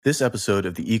This episode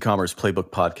of the E-commerce Playbook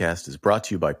podcast is brought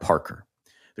to you by Parker,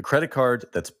 the credit card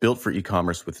that's built for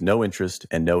e-commerce with no interest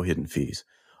and no hidden fees.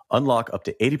 Unlock up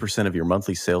to 80% of your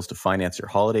monthly sales to finance your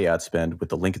holiday ad spend with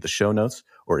the link at the show notes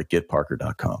or at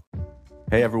getparker.com.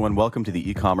 Hey everyone, welcome to the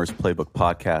E-commerce Playbook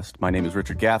podcast. My name is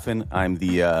Richard Gaffin. I'm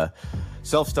the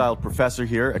self-styled professor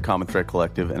here at Common Thread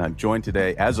Collective, and I'm joined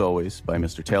today, as always, by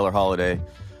Mr. Taylor Holiday,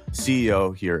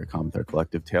 CEO here at Common Thread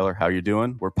Collective. Taylor, how are you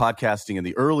doing? We're podcasting in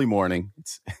the early morning.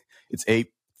 It's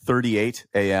 8:38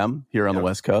 a.m. here on the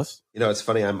West Coast. You know, it's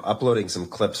funny. I'm uploading some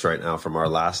clips right now from our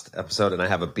last episode, and I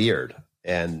have a beard.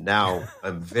 And now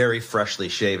I'm very freshly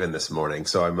shaven this morning,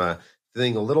 so I'm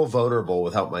feeling a little vulnerable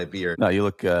without my beard. No, you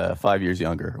look 5 years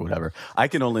younger or whatever. I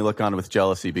can only look on with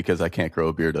jealousy because I can't grow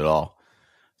a beard at all.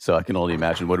 So I can only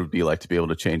imagine what it would be like to be able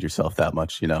to change yourself that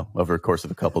much, over the course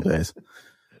of a couple of days.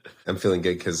 I'm feeling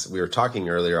good because we were talking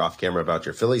earlier off camera about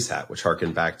your Phillies hat, which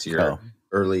harkened back to your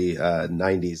early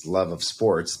 90s love of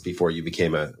sports before you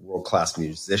became a world-class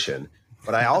musician.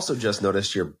 But I also just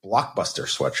noticed your Blockbuster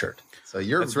sweatshirt. So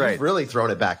you've really thrown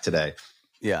it back today.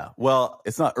 Yeah. Well,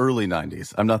 it's not early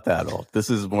 90s. I'm not that old. This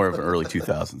is more of an early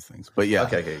 2000s things. But yeah,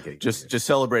 okay. Just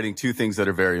celebrating two things that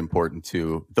are very important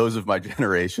to those of my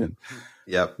generation.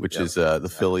 Which is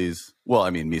the Phillies. Well,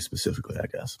 I mean, me specifically, I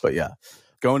guess. But yeah,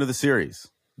 going to the series.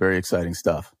 Very exciting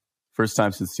stuff. First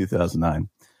time since 2009.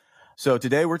 So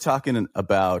today we're talking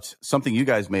about something you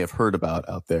guys may have heard about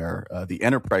out there, the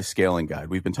Enterprise Scaling Guide.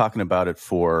 We've been talking about it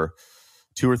for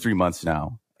 2 or 3 months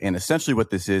now. And essentially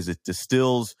what this is, it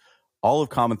distills all of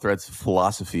Common Thread's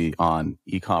philosophy on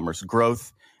e-commerce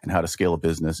growth and how to scale a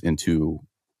business into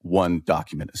one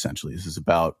document, essentially. This is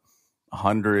about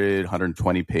 100,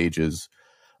 120 pages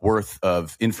worth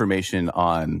of information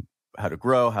on how to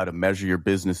grow, how to measure your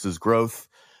business's growth,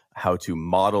 how to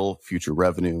model future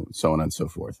revenue, so on and so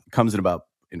forth. It comes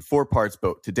in 4 parts,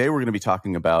 but today we're going to be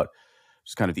talking about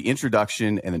just kind of the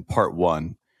introduction and then part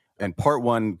 1. And part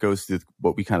 1 goes to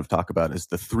what we kind of talk about as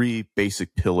the 3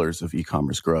 basic pillars of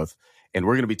e-commerce growth. And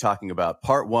we're going to be talking about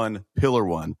part 1, pillar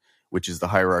 1, which is the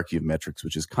hierarchy of metrics,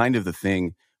 which is kind of the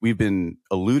thing we've been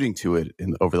alluding to it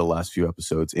over the last few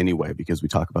episodes anyway, because we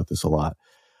talk about this a lot.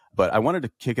 But I wanted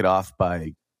to kick it off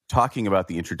by talking about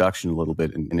the introduction a little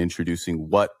bit and introducing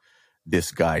what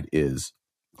this guide is.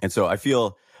 And so I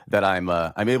feel that I'm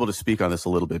able to speak on this a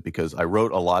little bit because I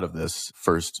wrote a lot of this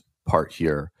first part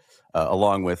here,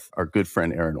 along with our good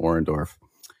friend Aaron Orendorf.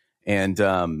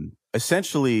 And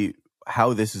essentially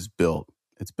how this is built,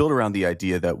 it's built around the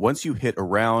idea that once you hit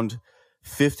around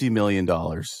 $50 million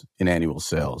in annual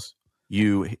sales,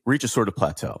 you reach a sort of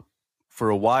plateau.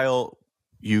 For a while,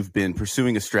 you've been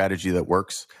pursuing a strategy that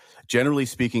works. Generally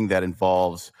speaking, that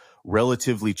involves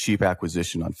relatively cheap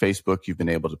acquisition on Facebook. You've been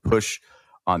able to push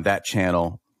on that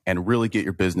channel and really get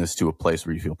your business to a place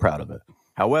where you feel proud of it.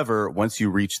 However, once you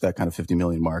reach that kind of 50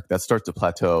 million mark, that starts to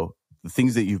plateau. The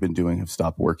things that you've been doing have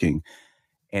stopped working.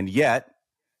 And yet,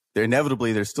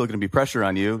 there's still going to be pressure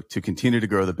on you to continue to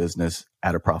grow the business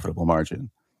at a profitable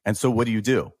margin. And so what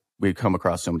do? We come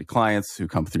across so many clients who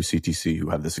come through CTC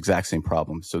who have this exact same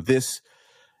problem. So this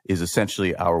is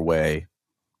essentially our way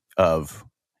of,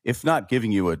 if not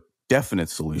giving you a definite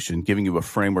solution, giving you a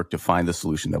framework to find the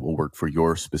solution that will work for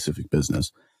your specific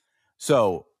business.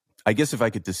 So I guess if I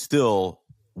could distill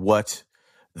what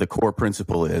the core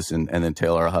principle is, and then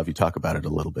Taylor, I'll have you talk about it a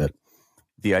little bit.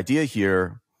 The idea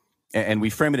here, and we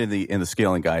frame it in the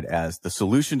scaling guide as the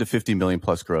solution to 50 million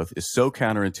plus growth is so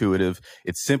counterintuitive,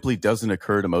 it simply doesn't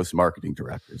occur to most marketing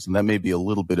directors. And that may be a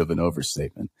little bit of an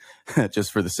overstatement,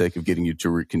 just for the sake of getting you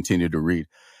to continue to read.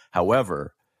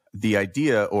 However, the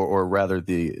idea, or rather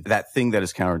that thing that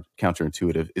is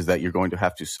counterintuitive, is that you're going to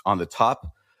have to,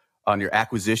 on your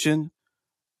acquisition,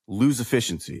 lose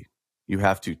efficiency. You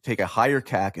have to take a higher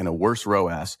CAC and a worse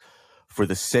ROAS for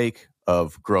the sake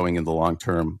of growing in the long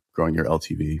term, growing your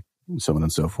LTV, and so on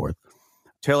and so forth.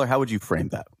 Taylor, how would you frame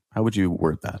that? How would you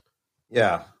word that?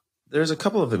 Yeah, there's a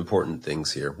couple of important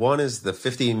things here. One is the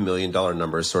 $50 million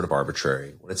number is sort of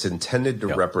arbitrary. What it's intended to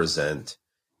represent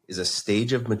is a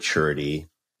stage of maturity.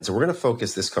 So we're going to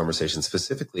focus this conversation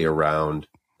specifically around,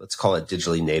 let's call it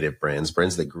digitally native brands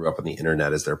that grew up on the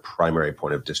internet as their primary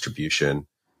point of distribution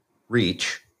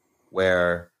reach,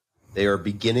 where they are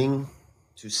beginning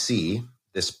to see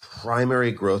this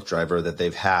primary growth driver that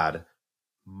they've had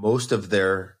most of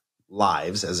their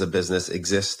lives as a business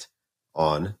exist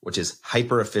on, which is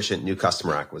hyper efficient new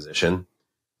customer acquisition,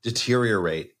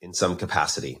 deteriorate in some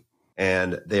capacity.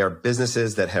 And they are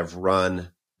businesses that have run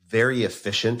very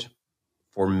efficient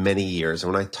for many years.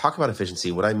 And when I talk about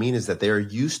efficiency, what I mean is that they are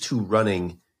used to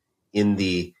running in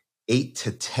the 8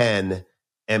 to 10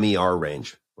 MER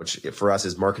range, which for us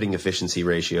is marketing efficiency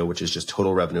ratio, which is just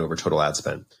total revenue over total ad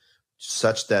spend,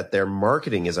 such that their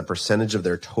marketing as a percentage of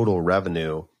their total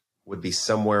revenue would be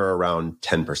somewhere around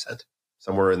 10%,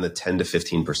 somewhere in the 10 to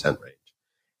 15% range.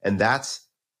 And that's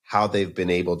how they've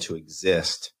been able to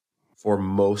exist for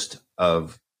most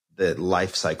of the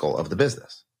life cycle of the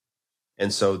business.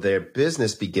 And so their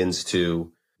business begins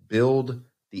to build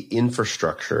the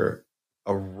infrastructure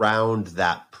around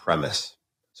that premise.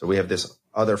 So we have this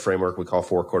other framework we call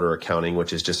 4-quarter accounting,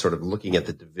 which is just sort of looking at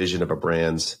the division of a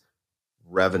brand's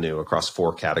revenue across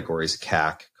 4 categories: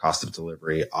 CAC, cost of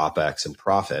delivery, OPEX, and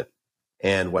profit.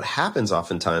 And what happens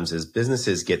oftentimes is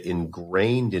businesses get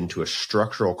ingrained into a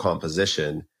structural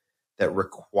composition that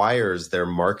requires their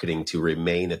marketing to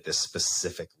remain at this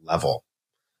specific level,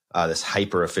 this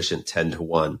hyper efficient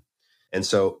 10-to-1. And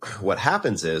so what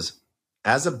happens is,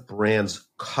 as a brand's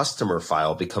customer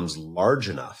file becomes large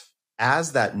enough,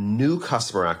 as that new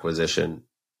customer acquisition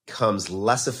becomes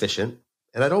less efficient,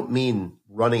 and I don't mean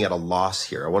running at a loss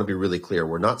here. I want to be really clear.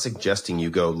 We're not suggesting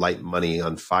you go light money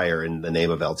on fire in the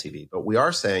name of LTV, but we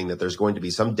are saying that there's going to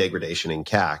be some degradation in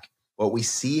CAC. What we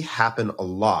see happen a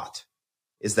lot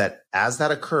is that as that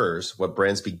occurs, what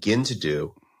brands begin to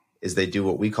do is they do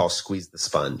what we call squeeze the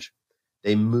sponge.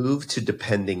 They move to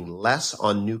depending less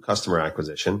on new customer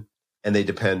acquisition, and they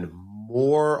depend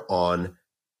more on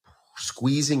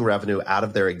squeezing revenue out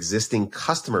of their existing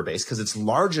customer base because it's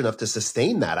large enough to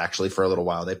sustain that actually for a little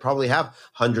while. They probably have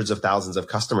hundreds of thousands of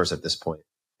customers at this point.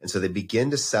 And so they begin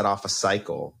to set off a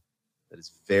cycle that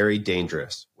is very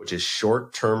dangerous, which is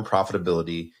short-term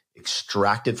profitability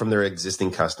extracted from their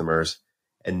existing customers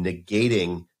and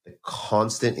negating the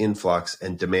constant influx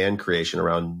and demand creation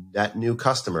around net new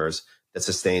customers that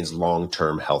sustains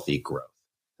long-term healthy growth.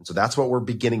 And so that's what we're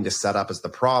beginning to set up as the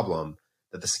problem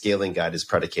that the Scaling Guide is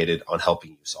predicated on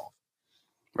helping you solve.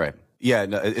 Right. Yeah,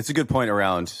 no, it's a good point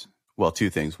around, well, 2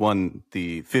 things. One,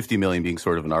 the 50 million being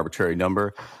sort of an arbitrary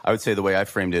number. I would say the way I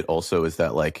framed it also is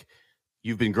that, like,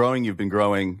 you've been growing,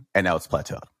 and now it's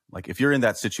plateaued. Like, if you're in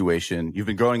that situation, you've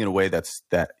been growing in a way that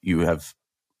you have,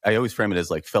 I always frame it as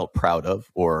like felt proud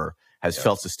of, or has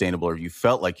felt sustainable, or you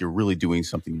felt like you're really doing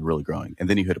something, you're really growing, and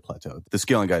then you hit a plateau. The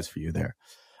Scaling Guide's for you there.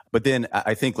 But then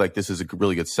I think like this is a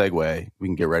really good segue. We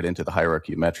can get right into the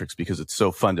hierarchy of metrics because it's so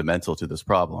fundamental to this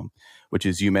problem, which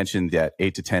is you mentioned that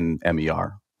 8 to 10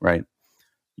 MER, right?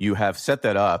 You have set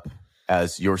that up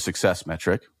as your success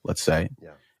metric, let's say,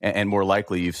 and more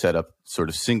likely you've set up sort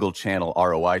of single channel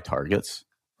ROI targets,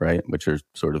 right? Which are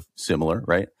sort of similar,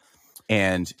 right?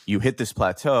 And you hit this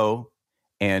plateau,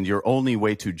 and your only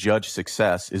way to judge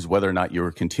success is whether or not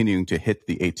you're continuing to hit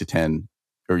the 8 to 10,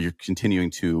 or you're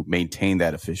continuing to maintain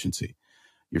that efficiency.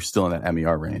 You're still in that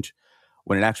MER range.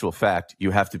 When in actual fact,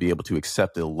 you have to be able to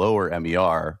accept a lower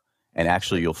MER, and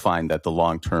actually you'll find that the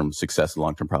long-term success and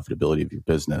long-term profitability of your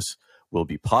business will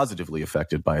be positively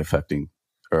affected by accepting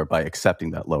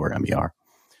that lower MER.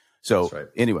 So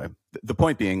anyway, the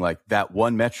point being, like, that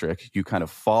one metric, you kind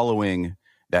of following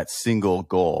that single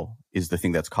goal is the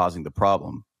thing that's causing the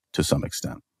problem to some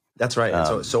extent. That's right.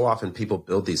 And so often people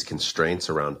build these constraints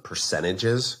around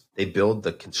percentages. They build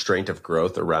the constraint of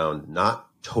growth around not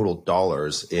total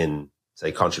dollars in,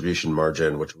 say, contribution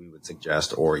margin, which we would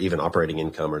suggest, or even operating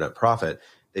income or net profit.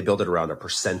 They build it around a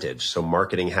percentage. So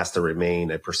marketing has to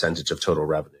remain a percentage of total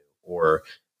revenue, or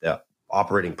the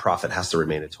operating profit has to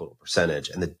remain a total percentage.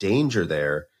 And the danger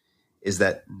there is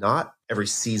that not every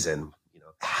season,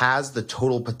 has the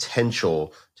total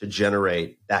potential to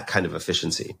generate that kind of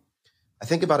efficiency. I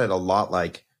think about it a lot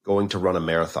like going to run a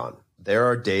marathon. There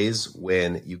are days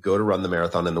when you go to run the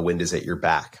marathon and the wind is at your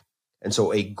back. And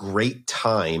so a great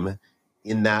time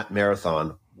in that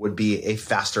marathon would be a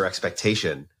faster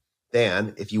expectation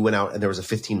than if you went out and there was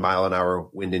a 15-mile-an-hour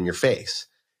wind in your face.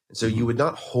 And so you would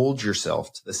not hold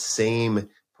yourself to the same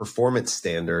performance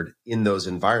standard in those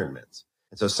environments.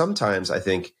 And so sometimes I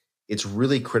think it's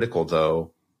really critical,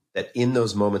 though, that in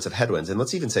those moments of headwinds, and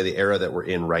let's even say the era that we're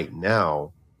in right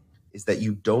now, is that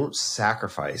you don't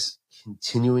sacrifice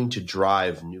continuing to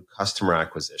drive new customer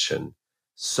acquisition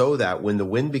so that when the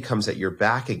wind becomes at your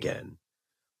back again,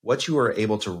 what you are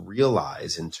able to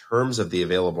realize in terms of the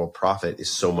available profit is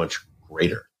so much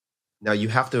greater. Now, you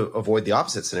have to avoid the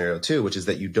opposite scenario too, which is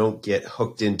that you don't get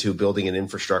hooked into building an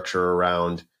infrastructure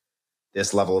around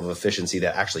this level of efficiency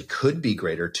that actually could be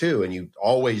greater too, and you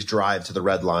always drive to the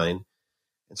red line.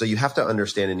 And so you have to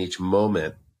understand in each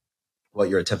moment what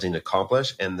you're attempting to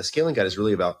accomplish. And the Scaling Guide is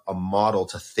really about a model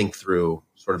to think through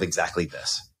sort of exactly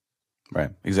this.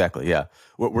 Right. Exactly. Yeah.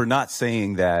 We're not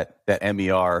saying that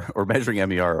MER or measuring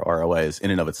MER or ROI is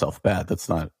in and of itself bad. That's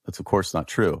of course not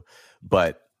true,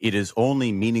 but it is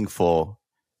only meaningful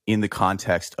in the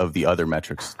context of the other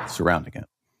metrics surrounding it.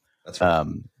 That's right.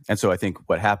 And so I think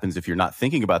what happens if you're not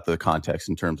thinking about the context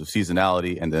in terms of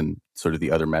seasonality and then sort of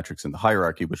the other metrics in the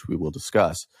hierarchy, which we will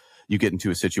discuss, you get into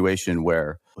a situation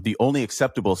where the only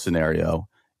acceptable scenario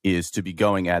is to be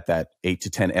going at that 8 to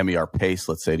 10 MER pace,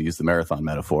 let's say, to use the marathon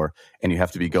metaphor, and you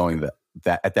have to be going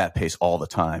that at that pace all the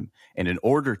time. And in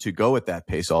order to go at that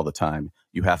pace all the time,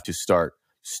 you have to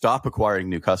stop acquiring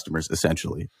new customers,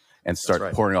 essentially, and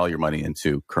start pouring all your money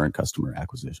into current customer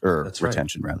acquisition or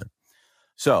retention, rather.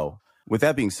 So with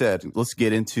that being said, let's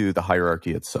get into the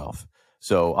hierarchy itself.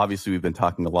 So obviously we've been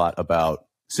talking a lot about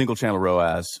single channel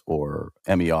ROAS or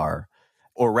MER,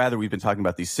 or rather we've been talking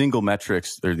about these single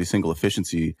metrics or these single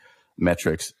efficiency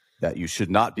metrics that you should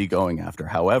not be going after.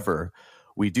 However,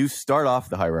 we do start off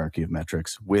the hierarchy of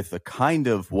metrics with a kind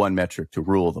of one metric to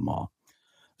rule them all.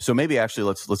 So maybe actually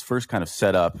let's first kind of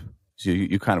set up, so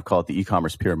you kind of call it the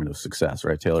e-commerce pyramid of success,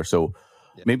 right, Taylor? So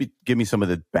maybe give me some of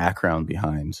the background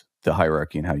behind the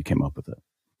hierarchy and how you came up with it.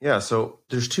 Yeah, so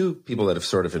there's two people that have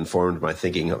sort of informed my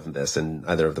thinking of this, and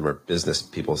neither of them are business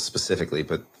people specifically.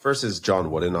 But first is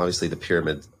John Wooden, obviously the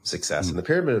pyramid of success. And the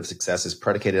pyramid of success is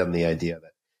predicated on the idea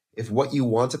that if what you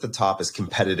want at the top is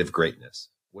competitive greatness,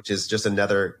 which is just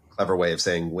another clever way of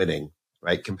saying winning,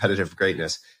 right? Competitive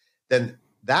greatness, then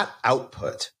that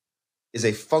output is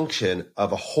a function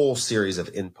of a whole series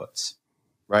of inputs,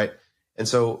 right? And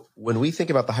so when we think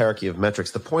about the hierarchy of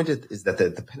metrics, the point is that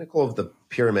the pinnacle of the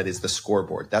pyramid is the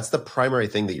scoreboard. That's the primary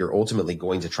thing that you're ultimately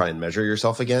going to try and measure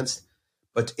yourself against,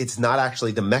 but it's not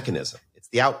actually the mechanism. It's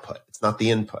the output. It's not the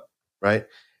input, right?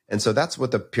 And so that's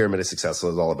what the pyramid of success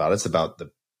is all about. It's about the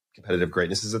competitive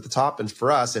greatness is at the top. And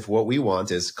for us, if what we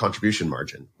want is contribution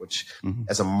margin, which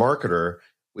as a marketer,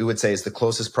 we would say is the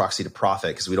closest proxy to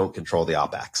profit because we don't control the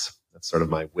OpEx. That's sort of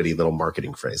my witty little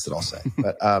marketing phrase that I'll say.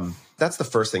 But that's the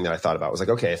first thing that I thought about. I was like,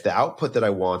 okay, if the output that I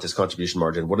want is contribution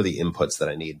margin, what are the inputs that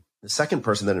I need? The second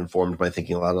person that informed my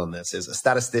thinking a lot on this is a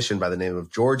statistician by the name of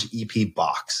George E.P.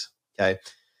 Box. Okay.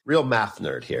 Real math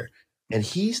nerd here. And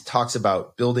he talks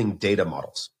about building data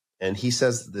models. And he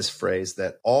says this phrase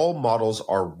that all models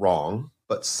are wrong,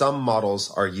 but some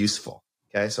models are useful.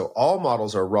 Okay. So all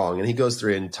models are wrong. And he goes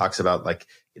through and talks about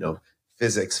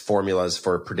physics formulas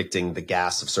for predicting the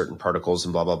gas of certain particles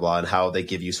and blah, blah, blah, and how they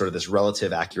give you sort of this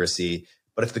relative accuracy.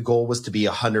 But if the goal was to be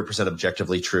 100%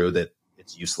 objectively true, that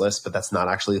it's useless, but that's not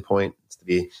actually the point. It's to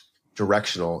be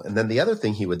directional. And then the other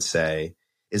thing he would say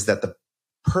is that the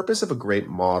purpose of a great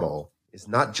model is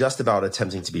not just about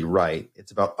attempting to be right.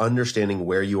 It's about understanding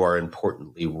where you are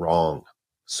importantly wrong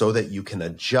so that you can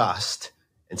adjust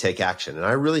and take action. And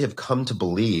I really have come to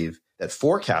believe that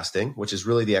forecasting, which is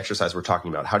really the exercise we're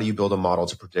talking about, how do you build a model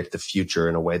to predict the future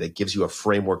in a way that gives you a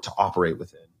framework to operate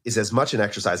within, is as much an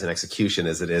exercise in execution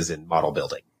as it is in model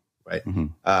building, right?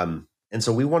 And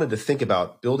so we wanted to think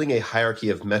about building a hierarchy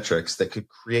of metrics that could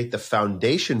create the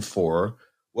foundation for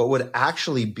what would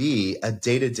actually be a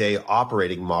day-to-day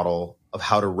operating model of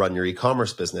how to run your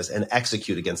e-commerce business and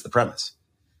execute against the premise.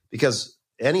 Because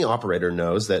any operator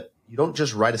knows that you don't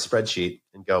just write a spreadsheet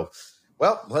and go,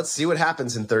 well, let's see what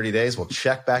happens in 30 days. We'll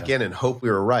check back in and hope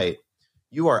we were right.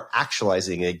 You are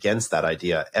actualizing against that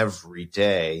idea every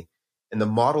day. And the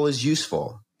model is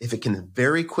useful if it can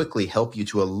very quickly help you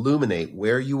to illuminate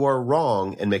where you are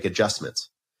wrong and make adjustments.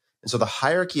 And so the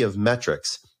hierarchy of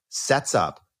metrics sets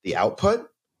up the output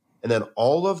and then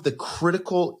all of the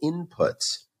critical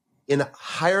inputs in a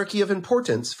hierarchy of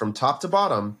importance from top to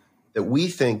bottom that we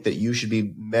think that you should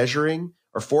be measuring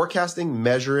or forecasting,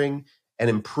 measuring, and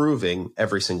improving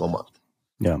every single month.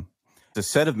 Yeah. The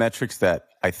set of metrics that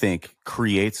I think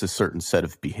creates a certain set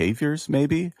of behaviors,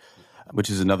 maybe, which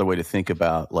is another way to think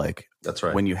about that's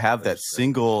right. When you have that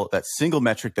single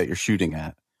metric that you're shooting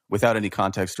at without any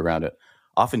context around it,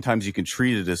 oftentimes you can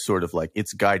treat it as sort of like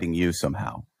it's guiding you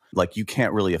somehow. Like you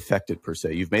can't really affect it per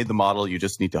se. You've made the model. You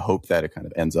just need to hope that it kind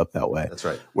of ends up that way. That's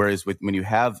right. Whereas when you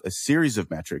have a series of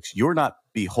metrics, you're not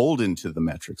beholden to the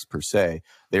metrics per se.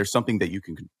 They're something that you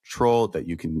can control, that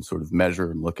you can sort of measure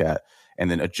and look at,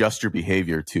 and then adjust your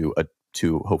behavior to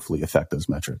hopefully affect those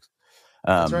metrics.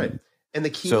 That's right. And the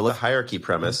key to the hierarchy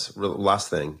premise, last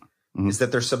thing, is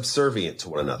that they're subservient to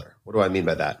one another. What do I mean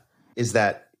by that? Is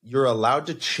that you're allowed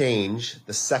to change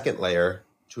the second layer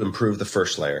to improve the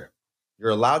first layer. You're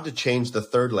allowed to change the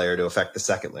third layer to affect the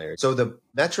second layer. So the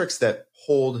metrics that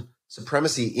hold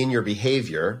supremacy in your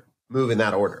behavior move in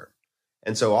that order.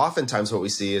 And so oftentimes what we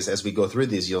see is as we go through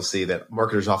these, you'll see that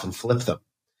marketers often flip them.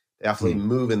 They often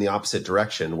move in the opposite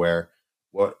direction where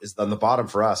what is on the bottom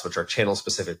for us, which are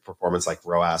channel-specific performance like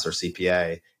ROAS or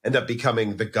CPA, end up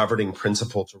becoming the governing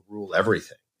principle to rule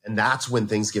everything. And that's when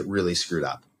things get really screwed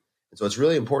up. And so it's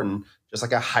really important, just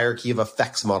like a hierarchy of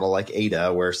effects model like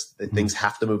AIDA, where things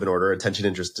have to move in order, attention,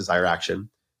 interest, desire, action.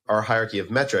 Our hierarchy of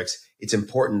metrics, it's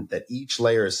important that each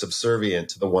layer is subservient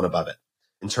to the one above it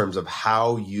in terms of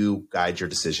how you guide your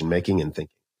decision making and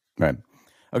thinking. Right.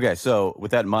 Okay. So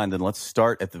with that in mind, then let's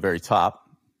start at the very top,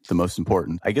 the most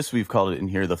important. I guess we've called it in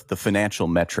here the financial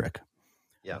metric.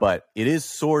 Yeah. But it is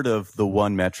sort of the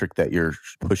one metric that you're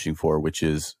pushing for, which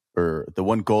is, or the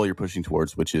one goal you're pushing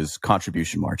towards, which is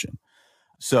contribution margin.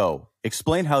 So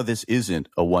explain how this isn't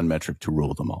a one metric to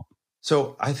rule them all.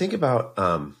 So I think about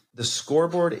the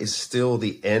scoreboard is still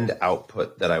the end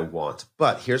output that I want.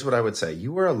 But here's what I would say.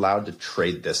 You are allowed to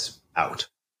trade this out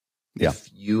if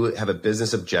you have a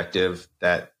business objective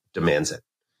that demands it.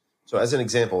 So as an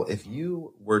example, if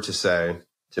you were to say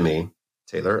to me,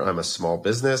 Taylor, I'm a small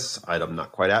business. I'm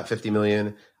not quite at 50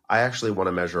 million. I actually want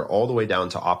to measure all the way down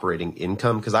to operating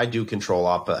income because I do control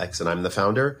OpEx and I'm the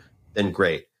founder, then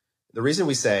great. The reason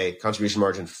we say contribution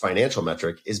margin financial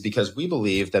metric is because we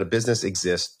believe that a business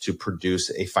exists to produce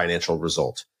a financial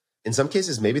result. In some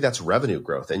cases, maybe that's revenue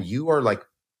growth. And you are like,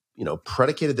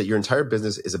 predicated that your entire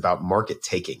business is about market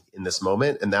taking in this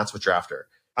moment. And that's what you're after.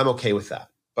 I'm okay with that.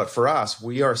 But for us,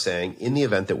 we are saying in the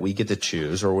event that we get to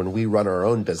choose, or when we run our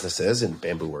own businesses in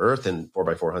Bamboo Earth and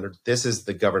 4x400, this is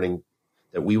the governing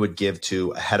that we would give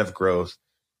to a head of growth,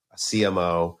 a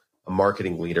CMO, a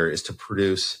marketing leader, is to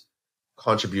produce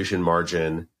contribution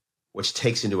margin, which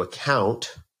takes into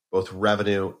account both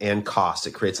revenue and cost.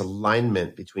 It creates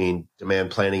alignment between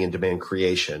demand planning and demand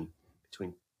creation,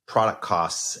 between product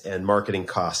costs and marketing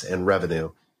costs and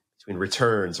revenue, between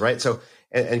returns, right? So,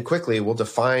 and quickly we'll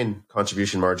define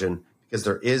contribution margin because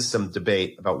there is some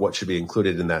debate about what should be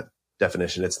included in that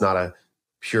definition. It's not a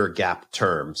pure GAAP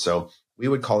term. So we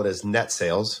would call it as net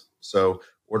sales. So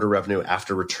order revenue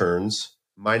after returns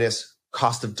minus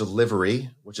cost of delivery,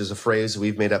 which is a phrase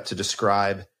we've made up to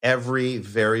describe every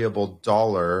variable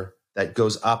dollar that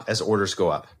goes up as orders go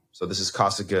up. So this is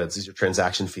cost of goods. These are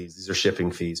transaction fees. These are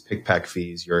shipping fees, pick pack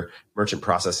fees, your merchant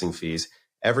processing fees.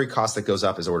 Every cost that goes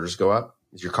up as orders go up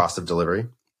is your cost of delivery.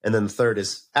 And then the third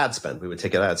is ad spend. We would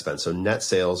take an ad spend. So net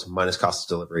sales minus cost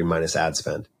of delivery minus ad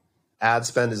spend. Ad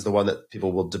spend is the one that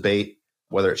people will debate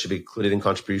whether it should be included in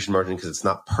contribution margin because it's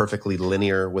not perfectly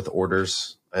linear with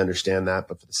orders. I understand that.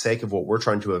 But for the sake of what we're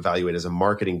trying to evaluate as a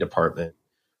marketing department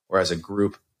or as a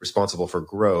group responsible for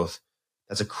growth,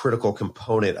 that's a critical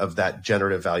component of that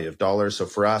generative value of dollars. So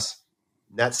for us,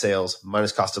 net sales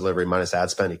minus cost of delivery minus ad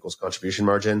spend equals contribution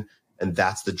margin. And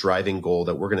that's the driving goal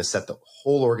that we're going to set. The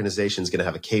whole organization is going to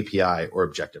have a KPI or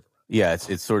objective. Yeah,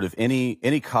 it's sort of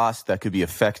any cost that could be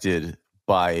affected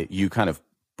by you kind of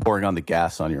pouring on the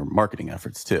gas on your marketing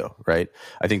efforts too, right?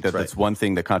 I think that's one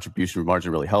thing that contribution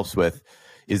margin really helps with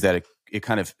is that it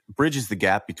kind of bridges the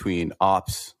gap between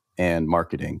ops and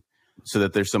marketing so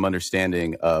that there's some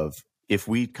understanding of if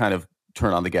we kind of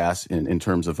turn on the gas in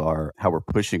terms of how we're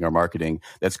pushing our marketing,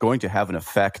 that's going to have an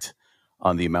effect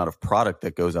on the amount of product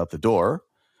that goes out the door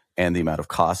and the amount of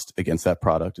cost against that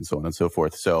product and so on and so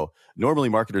forth. So normally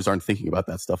marketers aren't thinking about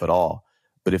that stuff at all.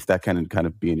 But if that can kind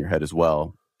of be in your head as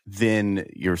well, then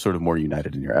you're sort of more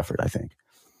united in your effort, I think.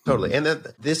 Totally. And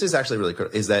this is actually really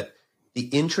critical, is that the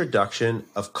introduction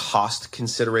of cost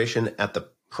consideration at the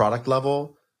product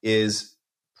level is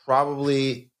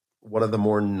probably one of the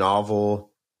more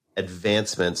novel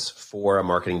advancements for a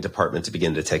marketing department to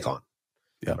begin to take on.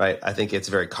 Yeah. Right. I think it's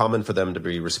very common for them to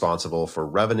be responsible for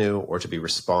revenue or to be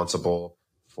responsible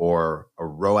for a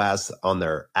ROAS on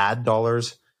their ad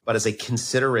dollars. But as a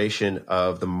consideration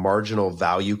of the marginal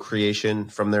value creation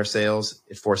from their sales,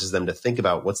 it forces them to think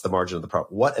about what's the margin of the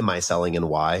product? What am I selling and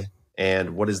why?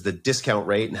 And what is the discount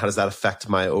rate? And how does that affect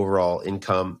my overall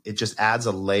income? It just adds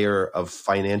a layer of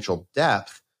financial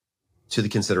depth to the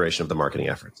consideration of the marketing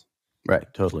efforts. Right,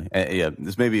 totally. And yeah,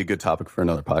 this may be a good topic for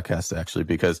another podcast, actually,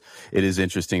 because it is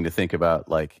interesting to think about,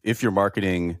 like, if your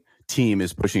marketing team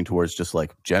is pushing towards just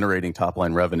like generating top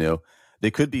line revenue,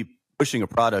 they could be pushing a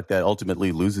product that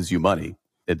ultimately loses you money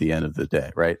at the end of the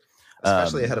day, right?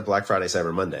 Especially ahead of Black Friday,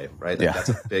 Cyber Monday, right? Like, yeah. That's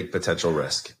a big potential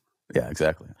risk. Yeah,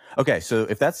 exactly. Okay, so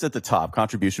if that's at the top,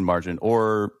 contribution margin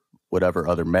or whatever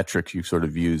other metrics you sort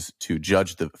of use to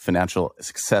judge the financial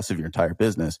success of your entire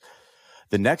business,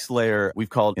 the next layer we've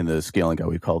called in the Scaling Guide,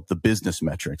 we've called the business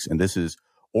metrics. And this is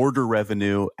order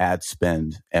revenue, ad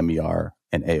spend, MER,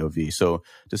 and AOV. So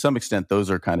to some extent, those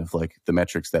are kind of like the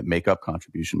metrics that make up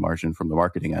contribution margin from the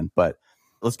marketing end. But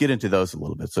let's get into those a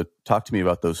little bit. So talk to me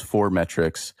about those 4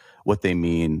 metrics, what they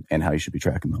mean, and how you should be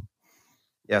tracking them.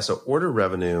 Yeah, so order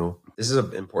revenue, this is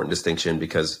an important distinction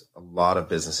because a lot of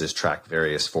businesses track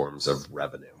various forms of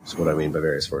revenue. So what I mean by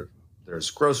various forms, there's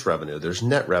gross revenue, there's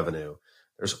net revenue,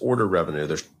 There's order revenue.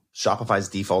 There's Shopify's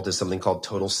default is something called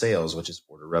total sales, which is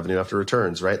order revenue after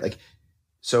returns, right? Like,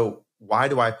 so why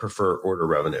do I prefer order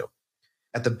revenue?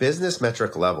 At the business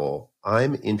metric level,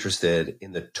 I'm interested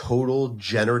in the total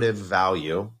generative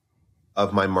value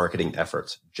of my marketing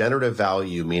efforts. Generative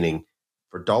value meaning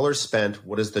for dollars spent,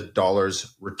 what is the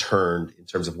dollars returned in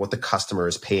terms of what the customer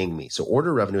is paying me? So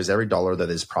order revenue is every dollar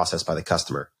that is processed by the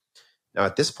customer. Now,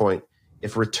 at this point,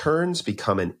 if returns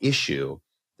become an issue,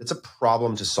 it's a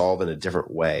problem to solve in a different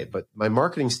way, but my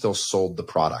marketing still sold the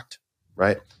product,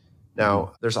 right?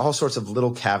 Now, there's all sorts of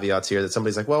little caveats here that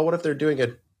somebody's like, well, what if they're doing a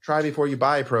try before you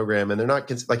buy program and they're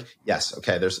not like, yes,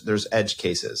 okay, there's edge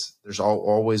cases. There's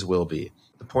always will be.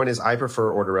 The point is I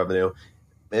prefer order revenue.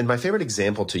 And my favorite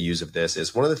example to use of this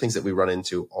is one of the things that we run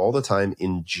into all the time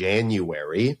in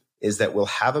January is that we'll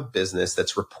have a business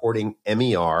that's reporting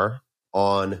MER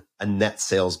on a net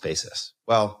sales basis.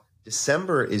 Well,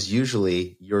 December is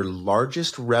usually your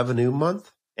largest revenue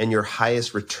month and your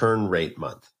highest return rate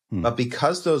month. But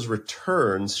because those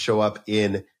returns show up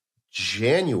in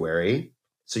January,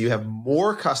 so you have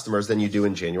more customers than you do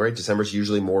in January. December is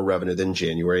usually more revenue than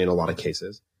January in a lot of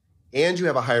cases. And you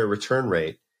have a higher return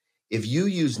rate. If you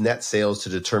use net sales to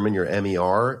determine your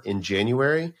MER in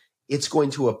January, it's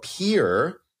going to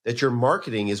appear that your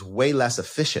marketing is way less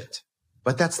efficient.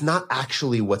 But that's not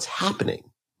actually what's happening.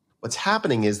 What's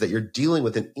happening is that you're dealing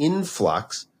with an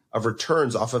influx of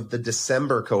returns off of the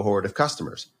December cohort of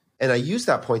customers. And I use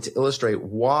that point to illustrate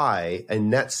why a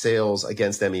net sales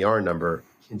against MER number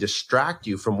can distract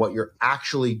you from what you're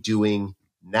actually doing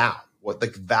now, what the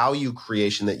value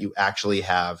creation that you actually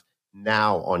have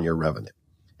now on your revenue.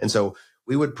 And so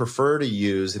we would prefer to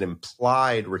use an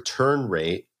implied return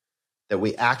rate that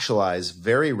we actualize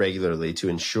very regularly to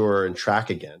ensure and track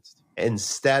against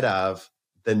instead of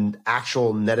the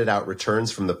actual netted out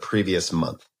returns from the previous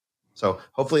month. So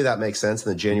hopefully that makes sense.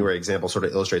 And the January example sort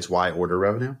of illustrates why order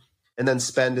revenue. And then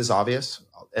spend is obvious.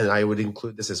 And I would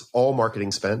include this as all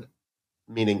marketing spend,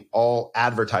 meaning all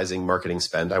advertising marketing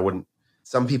spend.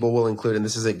 Some people will include, and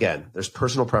this is again, there's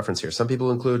personal preference here. Some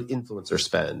people include influencer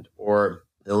spend, or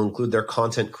they'll include their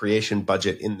content creation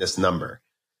budget in this number.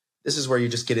 This is where you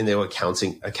just get into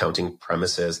accounting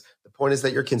premises. The point is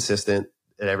that you're consistent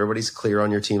and everybody's clear on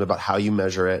your team about how you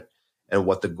measure it and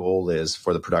what the goal is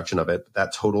for the production of it.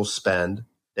 That total spend.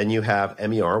 Then you have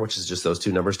MER, which is just those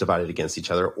two numbers divided against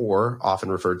each other, or often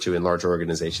referred to in larger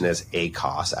organization as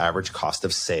ACoS, average cost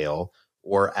of sale,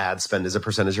 or ad spend as a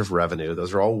percentage of revenue.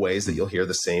 Those are all ways that you'll hear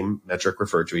the same metric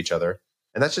referred to each other.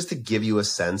 And that's just to give you a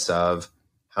sense of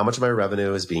how much of my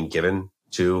revenue is being given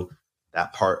to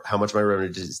that part, how much of my revenue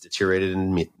is deteriorated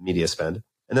in media spend.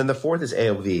 And then the fourth is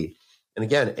AOV. And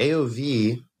again,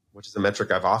 AOV, which is a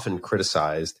metric I've often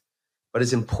criticized, but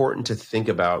it's important to think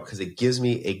about because it gives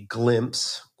me a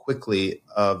glimpse quickly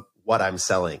of what I'm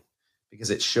selling, because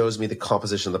it shows me the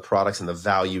composition of the products and the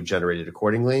value generated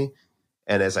accordingly.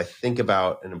 And as I think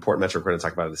about an important metric we're going to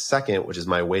talk about in a second, which is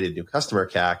my weighted new customer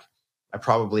CAC, I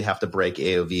probably have to break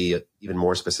AOV even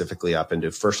more specifically up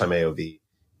into first-time AOV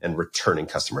and returning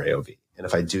customer AOV. And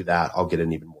if I do that, I'll get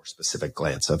an even more specific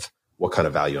glance of what kind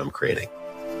of value I'm creating.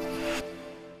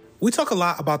 We talk a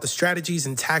lot about the strategies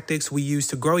and tactics we use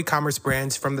to grow e-commerce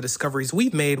brands from the discoveries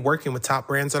we've made working with top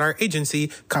brands at our agency,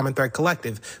 Common Thread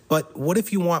Collective. But what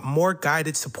if you want more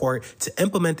guided support to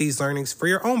implement these learnings for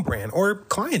your own brand or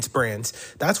clients'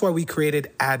 brands? That's why we created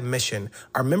Admission,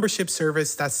 our membership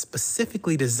service that's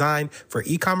specifically designed for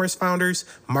e-commerce founders,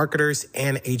 marketers,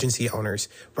 and agency owners.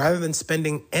 Rather than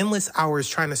spending endless hours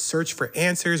trying to search for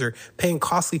answers or paying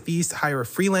costly fees to hire a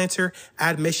freelancer,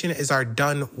 Admission is our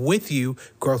done with you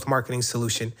growth marketing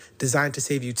solution designed to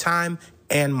save you time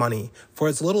and money. For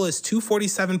as little as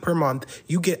 $247 per month,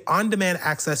 you get on-demand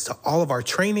access to all of our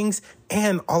trainings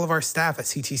and all of our staff at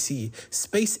CTC.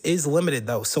 Space is limited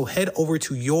though, so head over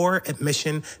to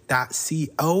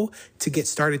youradmission.co to get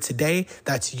started today.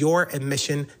 That's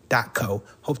youradmission.co.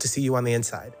 Hope to see you on the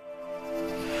inside.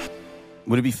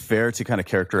 Would it be fair to kind of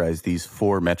characterize these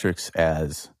four metrics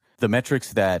as the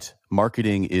metrics that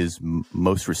marketing is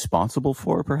most responsible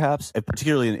for, perhaps? And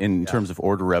particularly in terms of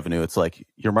order revenue, it's like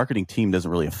your marketing team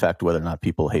doesn't really affect whether or not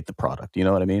people hate the product. You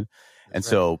know what I mean? And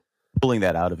so pulling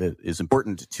that out of it is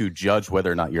important to judge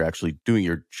whether or not you're actually doing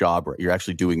your job right. You're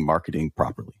actually doing marketing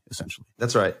properly, essentially.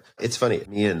 That's right. It's funny.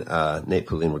 Me and Nate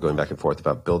Poulin were going back and forth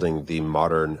about building the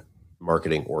modern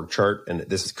marketing org chart. And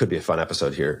this could be a fun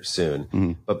episode here soon.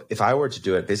 Mm-hmm. But if I were to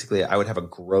do it, basically, I would have a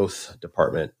growth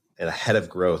department, and a head of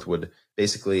growth would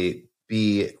basically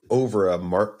be over a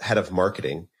head of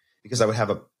marketing, because I would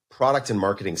have a product and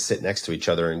marketing sit next to each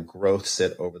other and growth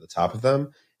sit over the top of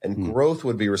them. And growth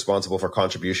would be responsible for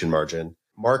contribution margin.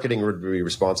 marketing would be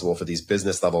responsible for these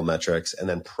business level metrics, and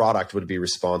then product would be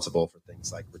responsible for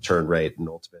things like return rate and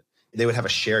ultimate. They would have a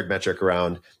shared metric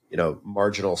around,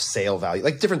 marginal sale value,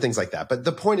 like different things like that. But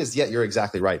the point is, you're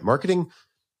exactly right. Marketing,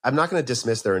 I'm not going to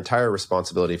dismiss their entire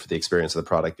responsibility for the experience of the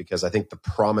product, because I think the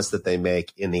promise that they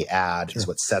make in the ad is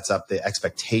what sets up the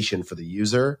expectation for the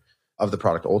user of the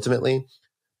product ultimately.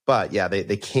 But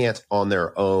they can't on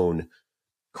their own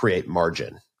create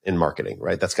margin in marketing,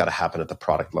 right? That's got to happen at the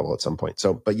product level at some point.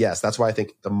 So, but yes, that's why I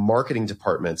think the marketing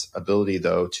department's ability,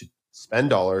 though, to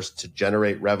spend dollars to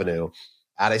generate revenue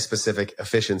at a specific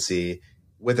efficiency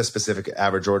with a specific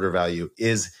average order value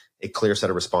is a clear set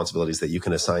of responsibilities that you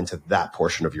can assign to that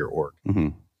portion of your org. Mm-hmm.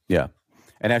 Yeah.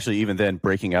 And actually, even then,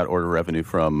 breaking out order revenue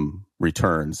from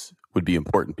returns would be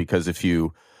important, because if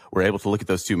you were able to look at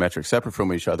those two metrics separate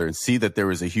from each other and see that there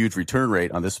was a huge return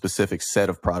rate on this specific set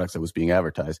of products that was being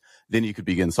advertised, then you could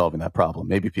begin solving that problem.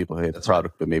 Maybe people hate the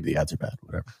product, but maybe the ads are bad,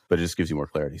 whatever. But it just gives you more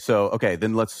clarity. So, okay,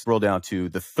 then let's roll down to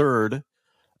the third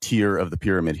tier of the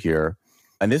pyramid here.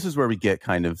 And this is where we get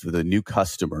kind of the new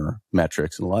customer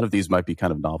metrics. And a lot of these might be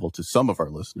kind of novel to some of our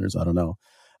listeners. I don't know.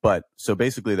 But so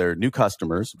basically, they're new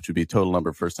customers, which would be total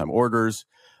number of first-time orders,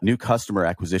 new customer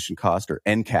acquisition cost, or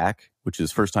NCAC, which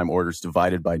is first-time orders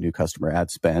divided by new customer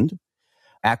ad spend,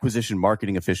 acquisition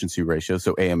marketing efficiency ratio,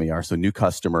 so AMER, so new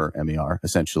customer MER,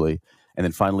 essentially, and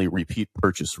then finally, repeat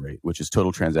purchase rate, which is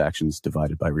total transactions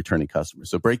divided by returning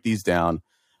customers. So break these down.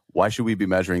 Why should we be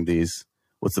measuring these?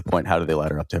 What's the point? How do they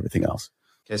ladder up to everything else?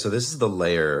 Okay, so this is the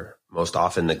layer most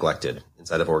often neglected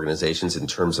inside of organizations in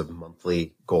terms of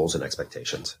monthly goals and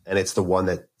expectations. And it's the one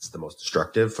that's the most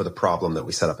destructive for the problem that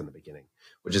we set up in the beginning,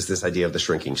 which is this idea of the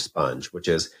shrinking sponge, which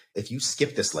is if you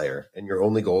skip this layer and your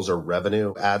only goals are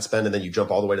revenue, ad spend, and then you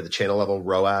jump all the way to the channel level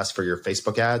ROAS for your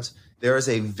Facebook ads, there is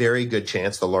a very good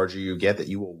chance the larger you get that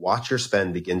you will watch your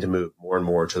spend begin to move more and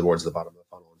more towards the bottom of the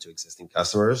funnel into existing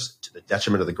customers, to the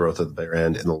detriment of the growth of the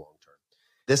brand in the long term.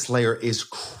 This layer is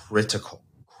critical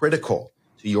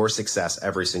to your success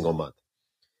every single month.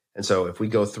 And so if we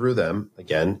go through them,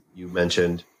 again, you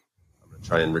mentioned, I'm going to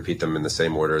try and repeat them in the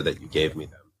same order that you gave me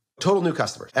them. Total new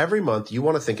customers. Every month, you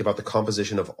want to think about the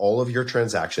composition of all of your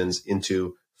transactions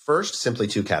into, first, simply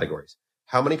two categories.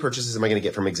 How many purchases am I going to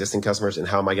get from existing customers, and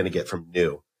how am I going to get from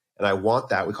new? And I want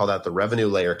that, we call that the revenue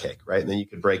layer cake, right? And then you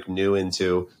could break new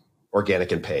into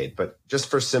organic and paid. But just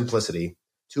for simplicity,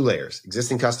 two layers,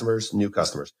 existing customers, new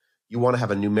customers. You want to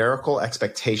have a numerical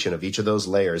expectation of each of those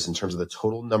layers in terms of the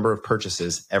total number of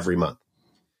purchases every month.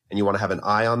 And you want to have an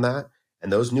eye on that. And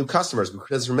those new customers,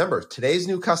 because remember, today's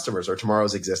new customers are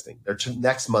tomorrow's existing. They're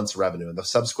next month's revenue and the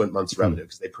subsequent month's revenue,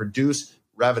 because they produce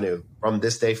revenue from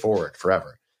this day forward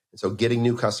forever. And so getting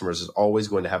new customers is always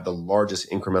going to have the largest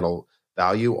incremental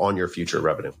value on your future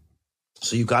revenue.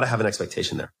 So you've got to have an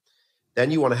expectation there. Then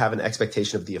you want to have an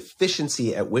expectation of the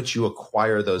efficiency at which you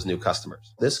acquire those new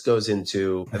customers. This goes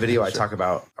into a video I talk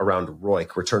about around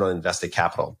ROIC, return on invested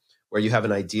capital, where you have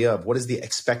an idea of what is the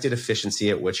expected efficiency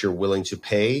at which you're willing to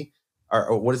pay,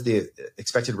 or what is the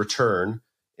expected return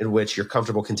in which you're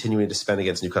comfortable continuing to spend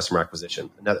against new customer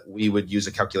acquisition. Now, we would use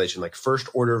a calculation like first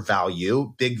order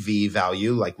value, big V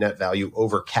value, like net value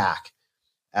over CAC,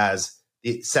 as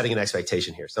setting an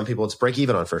expectation here. Some people, it's break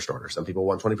even on first order. Some people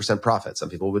want 20% profit. Some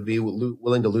people would be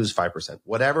willing to lose 5%.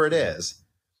 Whatever it is,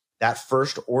 that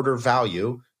first order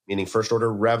value, meaning first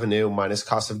order revenue minus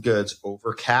cost of goods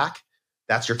over CAC,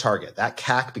 that's your target. That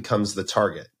CAC becomes the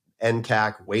target.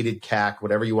 NCAC, weighted CAC,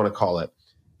 whatever you want to call it.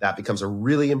 That becomes a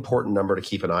really important number to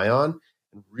keep an eye on,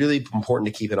 and really important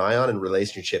to keep an eye on in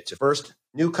relationship to first,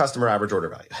 new customer average order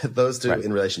value. Those two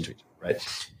in relation to each other, right?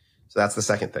 So that's the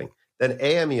second thing. Then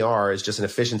AMER is just an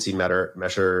efficiency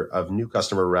measure of new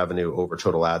customer revenue over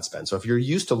total ad spend. So if you're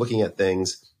used to looking at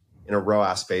things in a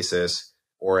ROAS basis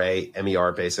or a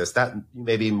MER basis, that you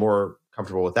may be more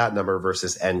comfortable with that number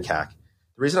versus NCAC. The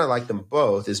reason I like them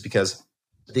both is because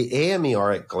the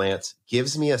AMER at glance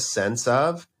gives me a sense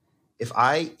of, if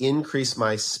I increase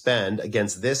my spend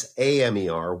against this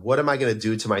AMER, what am I going to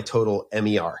do to my total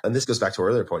MER? And this goes back to our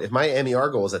earlier point. If my MER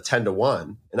goal is a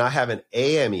 10-1 and I have an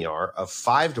AMER of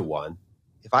 5-1,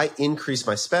 if I increase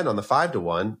my spend on the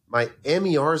 5-1, my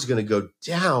MER is going to go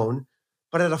down.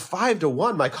 But at a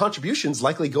 5-1, my contribution is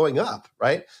likely going up,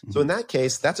 right? Mm-hmm. So in that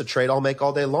case, that's a trade I'll make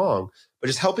all day long. But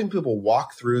just helping people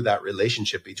walk through that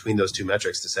relationship between those two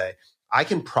metrics to say, I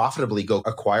can profitably go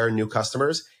acquire new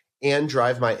customers and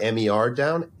drive my MER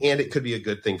down, and it could be a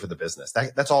good thing for the business.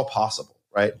 That's all possible,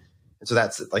 right? And so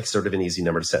that's like sort of an easy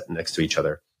number to set next to each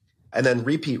other. And then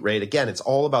repeat rate, again, it's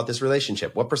all about this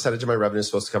relationship. What percentage of my revenue is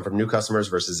supposed to come from new customers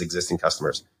versus existing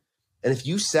customers? And if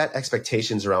you set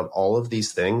expectations around all of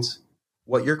these things,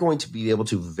 what you're going to be able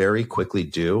to very quickly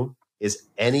do is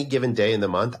any given day in the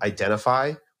month,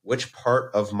 identify which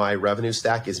part of my revenue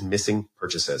stack is missing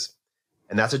purchases.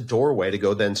 And that's a doorway to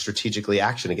go then strategically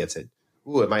action against it.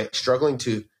 Ooh, am I struggling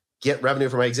to get revenue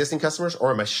from my existing customers,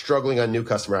 or am I struggling on new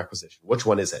customer acquisition? Which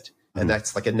one is it? And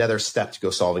that's like another step to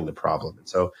go solving the problem. And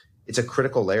so it's a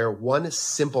critical layer. One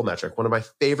simple metric, one of my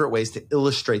favorite ways to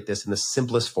illustrate this in the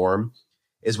simplest form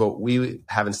is what we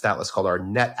have in Statless called our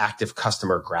net active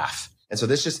customer graph. And so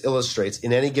this just illustrates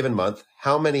in any given month,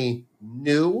 how many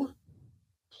new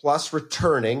plus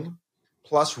returning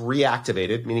plus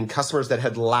reactivated, meaning customers that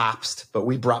had lapsed, but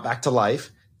we brought back to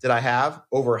life, did I have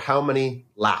over how many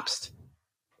lapsed?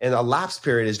 And a lapse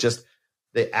period is just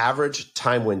the average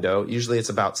time window. Usually it's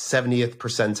about 70th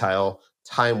percentile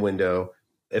time window.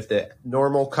 If the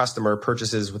normal customer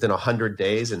purchases within 100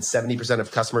 days and 70%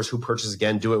 of customers who purchase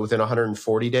again do it within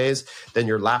 140 days, then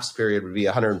your lapse period would be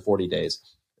 140 days.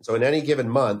 So in any given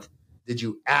month, did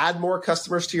you add more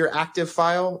customers to your active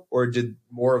file, or did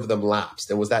more of them lapse?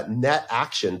 And was that net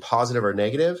action positive or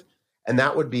negative? And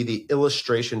that would be the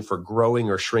illustration for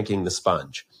growing or shrinking the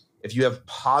sponge. If you have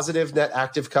positive net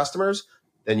active customers,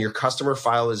 then your customer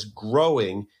file is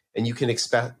growing and you can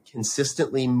expect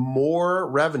consistently more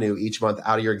revenue each month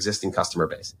out of your existing customer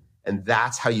base. And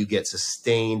that's how you get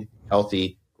sustained,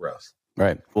 healthy growth.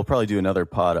 Right. We'll probably do another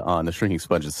pod on the shrinking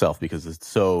sponge itself because it's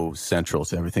so central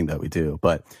to everything that we do.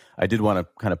 But I did want to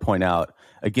kind of point out,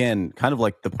 again, kind of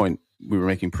like the point we were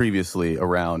making previously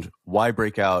around why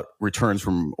break out returns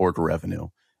from order revenue.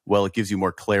 Well, it gives you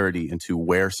more clarity into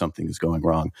where something is going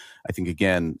wrong. I think,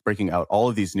 again, breaking out all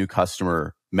of these new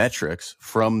customer metrics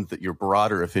from your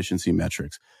broader efficiency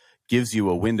metrics gives you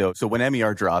a window. So when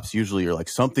MER drops, usually you're like,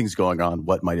 something's going on.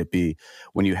 What might it be?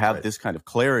 When you have this kind of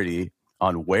clarity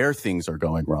on where things are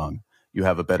going wrong, you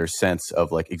have a better sense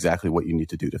of like exactly what you need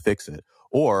to do to fix it.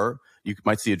 Or you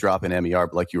might see a drop in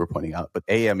MER, like you were pointing out, but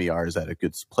MER is at a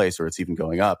good place or it's even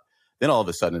going up. Then all of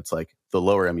a sudden it's like the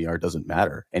lower MER doesn't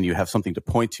matter. And you have something to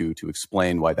point to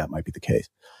explain why that might be the case.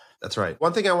 That's right.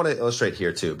 One thing I want to illustrate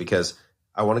here too, because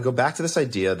I want to go back to this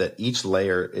idea that each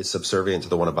layer is subservient to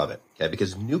the one above it. Okay.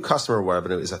 Because new customer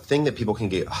revenue is a thing that people can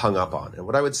get hung up on. And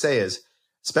what I would say is,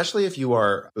 especially if you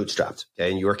are bootstrapped,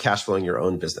 okay, and you are cash flowing your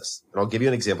own business. And I'll give you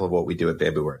an example of what we do at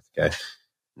Babyworth, okay?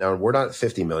 Now, we're not at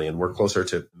 50 million. We're closer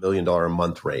to $1 million a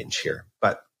month range here.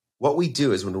 But what we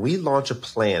do is when we launch a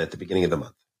plan at the beginning of the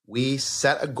month, we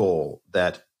set a goal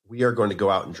that we are going to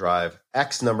go out and drive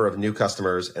X number of new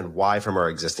customers and Y from our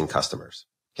existing customers,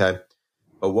 okay?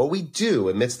 But what we do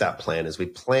amidst that plan is we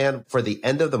plan for the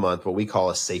end of the month what we call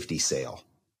a safety sale.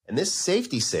 And this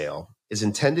safety sale is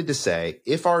intended to say,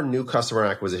 if our new customer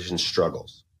acquisition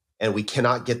struggles and we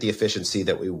cannot get the efficiency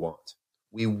that we want,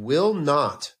 we will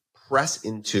not press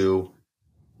into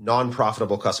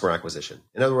non-profitable customer acquisition.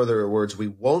 In other words, we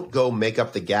won't go make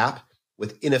up the gap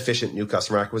with inefficient new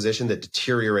customer acquisition that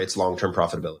deteriorates long-term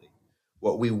profitability.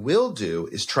 What we will do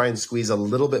is try and squeeze a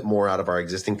little bit more out of our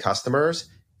existing customers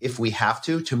if we have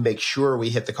to make sure we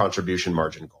hit the contribution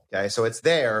margin goal. Okay, so it's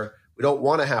there. We don't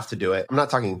want to have to do it. I'm not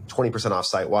talking 20% off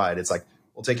site-wide. It's like,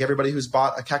 we'll take everybody who's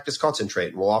bought a cactus concentrate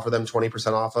and we'll offer them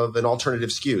 20% off of an alternative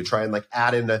SKU, try and like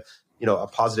add in a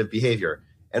positive behavior.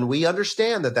 And we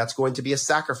understand that that's going to be a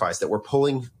sacrifice, that we're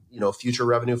pulling, future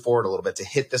revenue forward a little bit to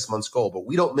hit this month's goal, but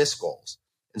we don't miss goals.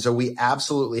 And so we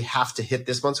absolutely have to hit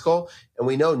this month's goal. And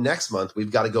we know next month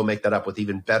we've got to go make that up with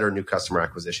even better new customer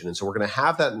acquisition. And so we're going to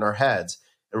have that in our heads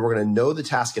and we're going to know the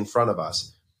task in front of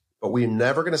us. But we're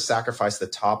never going to sacrifice the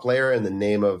top layer in the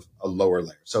name of a lower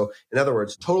layer. So in other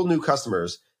words, total new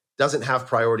customers doesn't have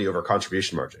priority over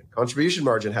contribution margin. Contribution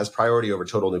margin has priority over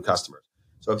total new customers.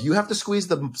 So if you have to squeeze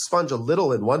the sponge a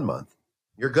little in one month,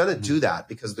 you're going to do that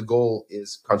because the goal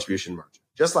is contribution margin.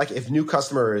 Just like if new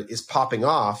customer is popping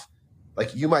off,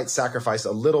 like you might sacrifice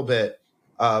a little bit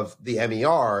of the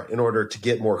MER in order to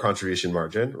get more contribution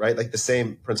margin, right? Like the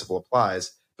same principle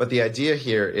applies. But the idea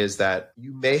here is that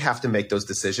you may have to make those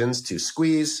decisions to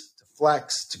squeeze, to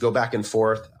flex, to go back and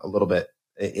forth a little bit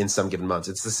in some given months.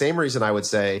 It's the same reason I would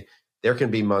say there can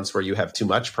be months where you have too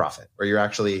much profit, where you're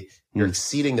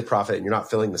exceeding the profit and you're not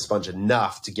filling the sponge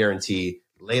enough to guarantee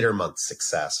later month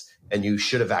success. And you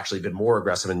should have actually been more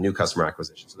aggressive in new customer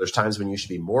acquisition. So there's times when you should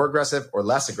be more aggressive or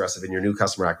less aggressive in your new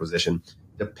customer acquisition,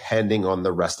 depending on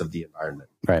the rest of the environment.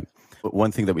 Right. But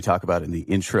one thing that we talk about in the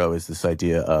intro is this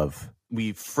idea of,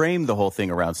 we frame the whole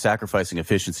thing around sacrificing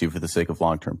efficiency for the sake of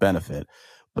long-term benefit,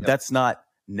 but that's not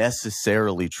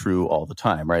necessarily true all the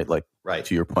time, right? Like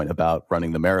to your point about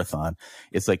running the marathon,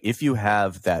 it's like if you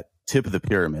have that tip of the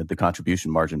pyramid, the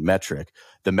contribution margin metric,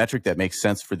 the metric that makes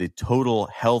sense for the total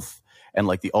health and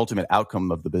like the ultimate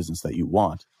outcome of the business that you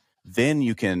want, then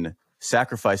you can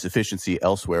sacrifice efficiency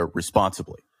elsewhere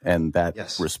responsibly. And that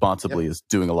responsibly is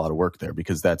doing a lot of work there,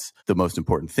 because that's the most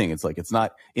important thing. It's like, it's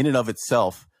not in and of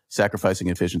itself, sacrificing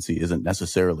efficiency isn't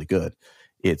necessarily good.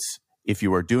 It's if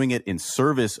you are doing it in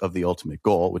service of the ultimate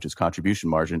goal, which is contribution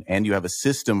margin, and you have a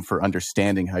system for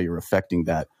understanding how you're affecting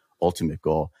that ultimate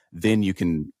goal, then you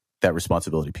can, that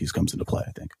responsibility piece comes into play,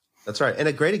 I think. That's right. And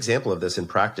a great example of this in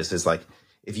practice is like,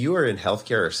 if you are in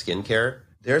healthcare or skincare,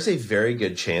 there's a very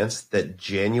good chance that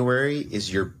January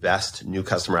is your best new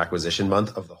customer acquisition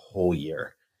month of the whole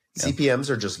year. Yeah. CPMs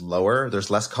are just lower.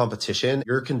 There's less competition.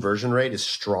 Your conversion rate is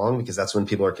strong because that's when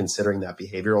people are considering that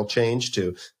behavioral change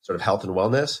to sort of health and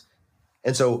wellness.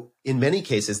 And so in many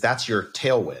cases, that's your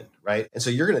tailwind, right? And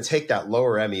so you're going to take that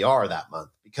lower MER that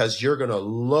month because you're going to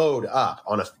load up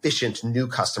on efficient new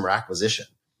customer acquisition,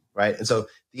 right? And so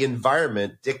the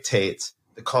environment dictates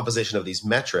the composition of these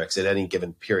metrics at any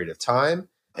given period of time.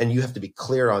 And you have to be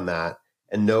clear on that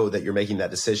and know that you're making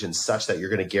that decision such that you're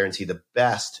going to guarantee the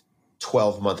best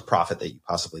 12-month profit that you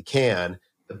possibly can,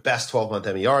 the best 12-month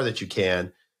MER that you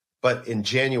can. But in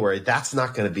January, that's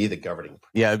not going to be the governing.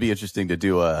 Yeah, it'd be interesting to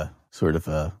do a sort of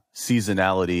a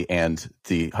seasonality and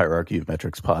the hierarchy of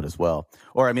metrics pod as well.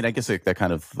 Or, I mean, I guess that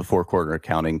kind of the 4-quarter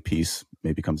accounting piece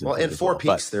maybe comes in. Well, and 4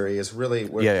 peaks theory is really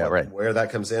where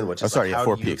that comes in, which is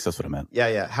 4 peaks. That's what I meant.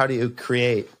 Yeah. How do you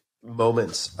create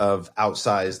moments of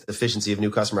outsized efficiency of new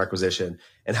customer acquisition,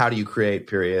 and how do you create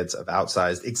periods of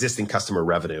outsized existing customer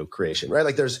revenue creation, right?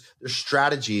 Like there's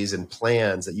strategies and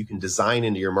plans that you can design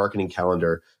into your marketing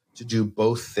calendar to do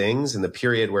both things in the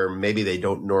period where maybe they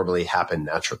don't normally happen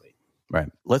naturally. Right.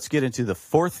 Let's get into the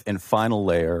fourth and final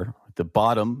layer, the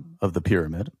bottom of the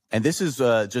pyramid. And this is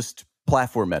just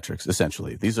platform metrics,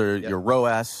 essentially. These are your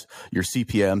ROAS, your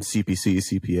CPM, CPC,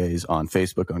 CPAs on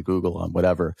Facebook, on Google, on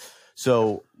whatever.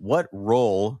 So what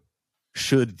role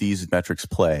should these metrics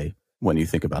play when you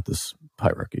think about this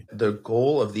hierarchy? The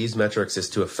goal of these metrics is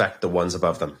to affect the ones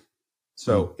above them.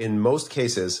 So in most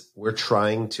cases, we're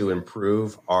trying to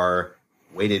improve our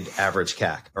weighted average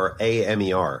CAC, or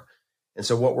AMER. And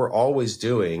so what we're always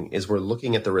doing is we're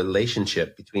looking at the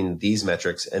relationship between these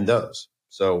metrics and those.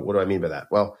 So what do I mean by that?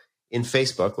 Well, in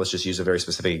Facebook, let's just use a very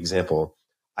specific example.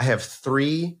 I have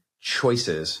 3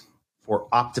 choices for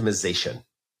optimization.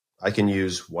 I can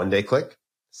use 1-day click,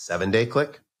 7-day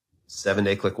click,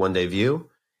 7-day click, 1-day view.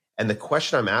 And the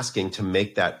question I'm asking to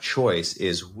make that choice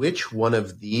is which one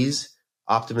of these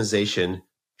optimization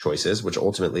choices, which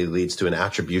ultimately leads to an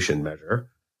attribution measure,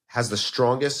 has the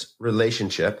strongest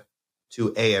relationship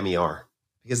to AMER?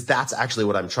 Because that's actually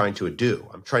what I'm trying to do.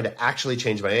 I'm trying to actually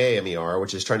change my AMER,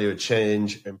 which is trying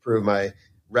to improve my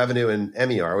revenue, and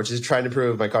MER, which is trying to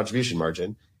improve my contribution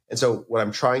margin. And so what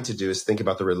I'm trying to do is think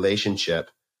about the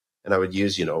relationship. And I would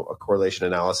use, a correlation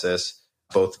analysis,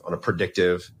 both on a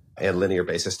predictive and linear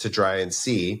basis, to try and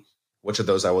see which of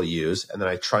those I will use. And then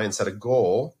I try and set a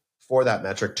goal for that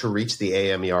metric to reach the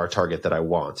AMER target that I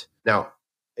want. Now,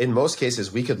 in most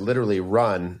cases, we could literally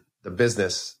run the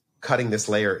business cutting this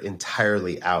layer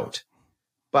entirely out.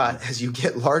 But as you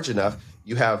get large enough,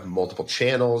 you have multiple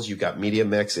channels, you've got media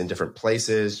mix in different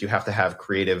places, you have to have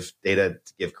creative data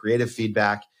to give creative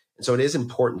feedback. And so it is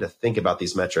important to think about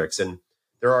these metrics. And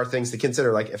there are things to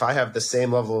consider, like if I have the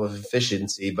same level of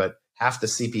efficiency, but half the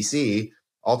CPC,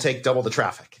 I'll take double the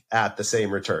traffic at the same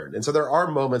return. And so there are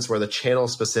moments where the channel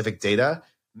specific data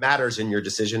matters in your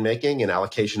decision making and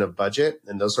allocation of budget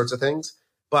and those sorts of things.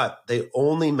 But they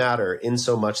only matter in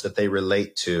so much that they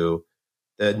relate to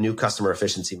the new customer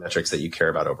efficiency metrics that you care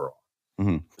about overall.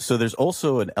 Mm-hmm. So there's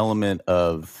also an element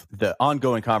of the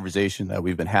ongoing conversation that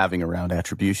we've been having around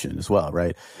attribution as well,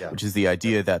 right? Yeah. Which is the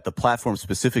idea that the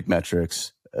platform-specific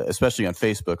metrics, especially on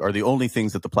Facebook, are the only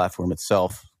things that the platform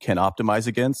itself can optimize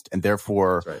against. And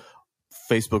therefore,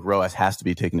 Facebook ROAS has to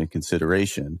be taken into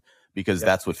consideration because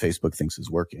that's what Facebook thinks is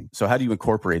working. So how do you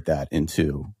incorporate that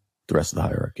into the rest of the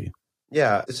hierarchy?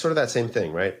 Yeah, it's sort of that same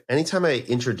thing, right? Anytime I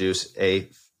introduce a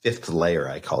 5th layer,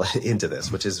 I call it, into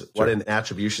this, which is what an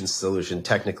attribution solution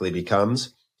technically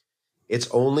becomes, it's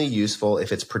only useful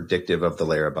if it's predictive of the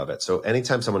layer above it. So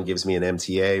anytime someone gives me an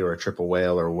MTA or a triple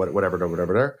whale or whatever,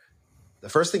 the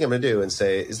first thing I'm going to do and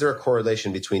say, is there a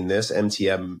correlation between this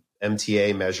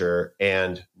MTA measure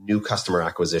and new customer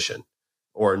acquisition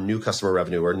or new customer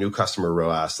revenue or new customer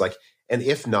ROAS? And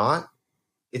if not,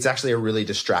 it's actually a really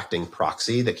distracting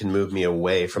proxy that can move me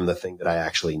away from the thing that I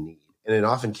actually need. And in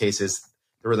often cases,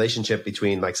 the relationship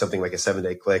between something like a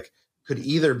 7-day click could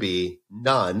either be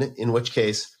none, in which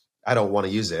case I don't want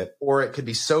to use it, or it could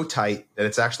be so tight that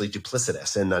it's actually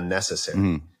duplicitous and unnecessary.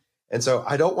 Mm. And so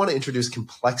I don't want to introduce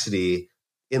complexity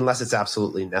unless it's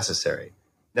absolutely necessary.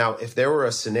 Now, if there were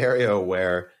a scenario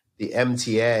where the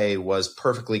MTA was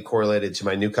perfectly correlated to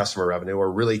my new customer revenue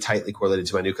or really tightly correlated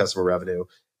to my new customer revenue,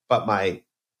 but my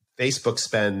Facebook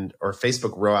spend or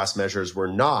Facebook ROAS measures were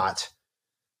not,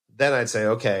 then I'd say,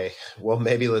 okay, well,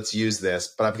 maybe let's use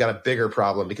this, but I've got a bigger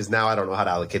problem because now I don't know how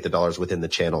to allocate the dollars within the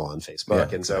channel on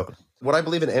Facebook. Yeah, and so what I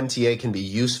believe an MTA can be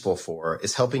useful for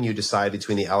is helping you decide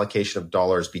between the allocation of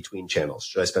dollars between channels.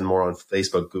 Should I spend more on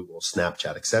Facebook, Google,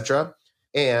 Snapchat, etc.?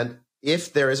 And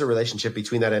if there is a relationship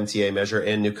between that MTA measure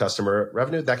and new customer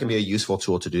revenue, that can be a useful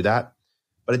tool to do that.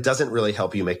 But it doesn't really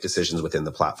help you make decisions within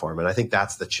the platform. And I think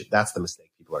that's the mistake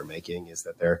people are making, is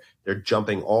that they're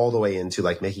jumping all the way into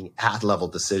like making ad level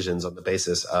decisions on the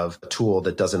basis of a tool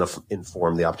that doesn't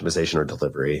inform the optimization or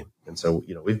delivery. And so,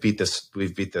 we've beat this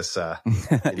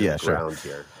yeah, ground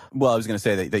here. Well, I was going to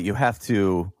say that you have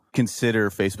to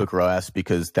consider Facebook ROAS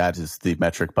because that is the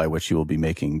metric by which you will be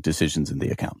making decisions in the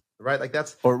account. Right, like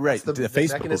that's the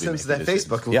Facebook mechanisms that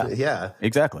Facebook will yeah,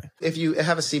 exactly. If you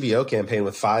have a CBO campaign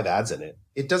with 5 ads in it,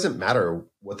 it doesn't matter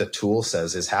what the tool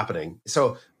says is happening.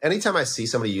 So anytime I see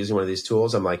somebody using one of these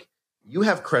tools, I'm like, you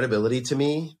have credibility to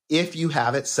me if you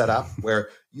have it set up where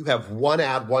you have one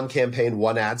ad, one campaign,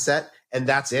 one ad set, and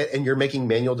that's it, and you're making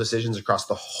manual decisions across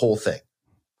the whole thing.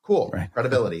 Cool, right.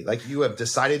 Credibility. Like you have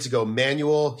decided to go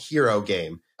manual hero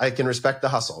game. I can respect the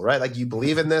hustle, right? Like you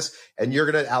believe in this and you're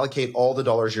going to allocate all the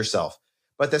dollars yourself.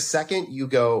 But the second you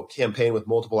go campaign with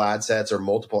multiple ad sets or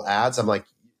multiple ads, I'm like,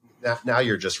 now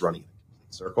you're just running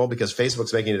a circle because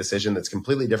Facebook's making a decision that's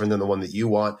completely different than the one that you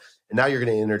want. And now you're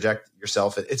going to interject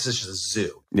yourself. It's just a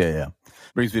zoo. Yeah.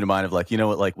 Brings me to mind of like,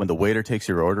 like when the waiter takes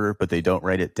your order, but they don't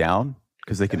write it down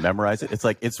because they can memorize it. It's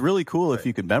like, it's really cool if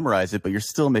you can memorize it, but you're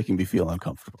still making me feel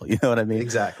uncomfortable. You know what I mean?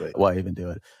 Exactly. Why even do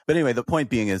it? But anyway, the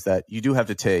point being is that you do have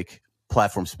to take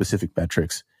platform specific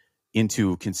metrics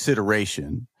into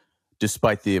consideration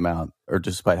despite the amount or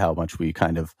despite how much we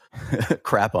kind of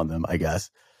crap on them, I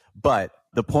guess. But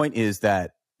the point is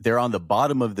that they're on the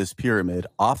bottom of this pyramid.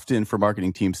 Often for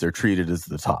marketing teams, they're treated as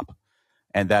the top.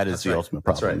 And that is the ultimate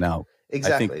problem. That's right. Now,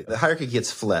 exactly. The hierarchy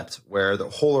gets flipped where the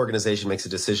whole organization makes a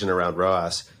decision around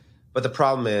ROAS. But the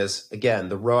problem is, again,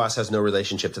 the ROAS has no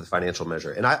relationship to the financial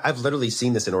measure. And I've literally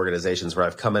seen this in organizations where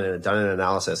I've come in and done an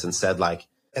analysis and said, like,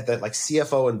 at the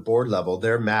CFO and board level,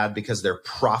 they're mad because their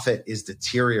profit is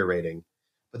deteriorating.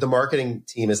 But the marketing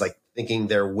team is like thinking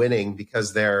they're winning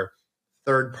because their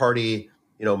third party,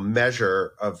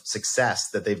 measure of success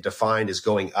that they've defined is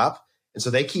going up. And so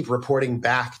they keep reporting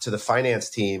back to the finance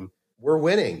team, we're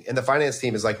winning. And the finance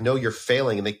team is like, no, you're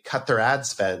failing. And they cut their ad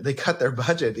spend. They cut their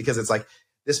budget because it's like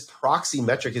this proxy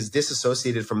metric is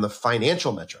disassociated from the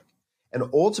financial metric. And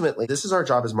ultimately, this is our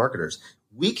job as marketers.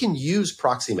 We can use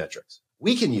proxy metrics.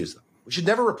 We can use them. We should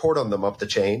never report on them up the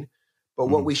chain. But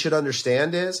what we should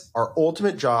understand is our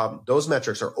ultimate job, those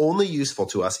metrics are only useful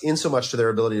to us in so much to their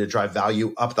ability to drive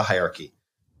value up the hierarchy,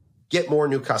 get more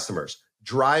new customers,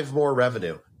 drive more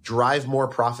revenue, drive more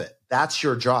profit. That's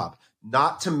your job,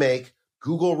 not to make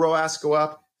Google ROAS go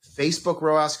up, Facebook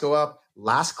ROAS go up,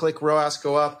 last click ROAS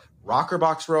go up,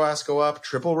 Rockerbox ROAS go up,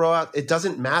 triple ROAS. It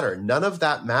doesn't matter. None of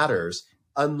that matters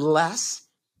unless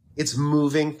it's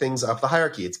moving things up the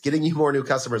hierarchy. It's getting you more new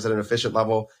customers at an efficient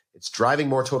level. It's driving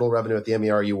more total revenue at the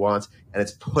MER you want, and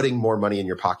it's putting more money in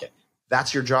your pocket.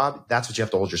 That's your job. That's what you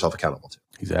have to hold yourself accountable to.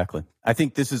 Exactly. I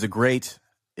think this is a great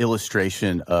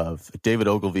illustration of David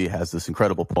Ogilvy has this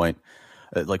incredible point,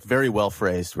 like very well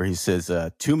phrased, where he says,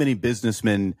 too many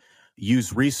businessmen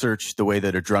use research the way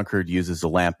that a drunkard uses a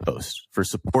lamppost, for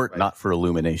support, not for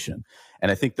illumination.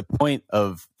 And I think the point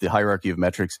of the hierarchy of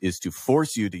metrics is to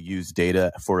force you to use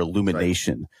data for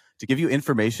illumination, to give you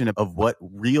information of what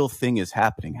real thing is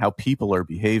happening, how people are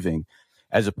behaving,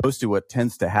 as opposed to what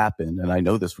tends to happen. And I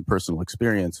know this from personal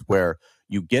experience, where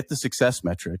you get the success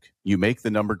metric, you make the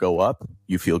number go up,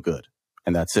 you feel good.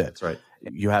 And that's it. That's right.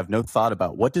 You have no thought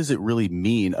about what does it really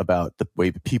mean about the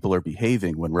way people are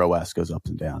behaving when ROAS goes up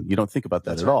and down. You don't think about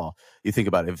that at all. You think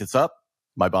about if it's up,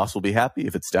 my boss will be happy.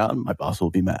 If it's down, my boss will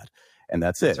be mad. And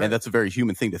that's it. That's right. And that's a very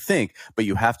human thing to think, but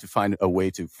you have to find a way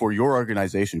to, for your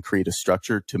organization, create a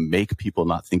structure to make people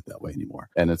not think that way anymore.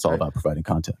 And it's all about providing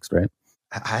context, right?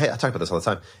 I talk about this all the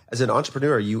time. As an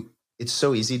entrepreneur, it's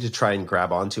so easy to try and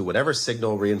grab onto whatever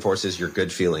signal reinforces your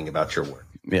good feeling about your work.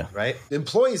 Yeah. Right?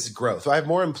 Employees growth. I have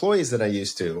more employees than I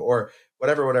used to, or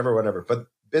whatever. But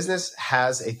business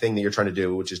has a thing that you're trying to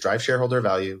do, which is drive shareholder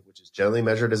value, which is generally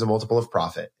measured as a multiple of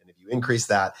profit. And if you increase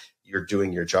that, you're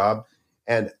doing your job.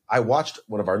 And I watched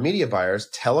one of our media buyers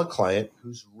tell a client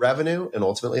whose revenue and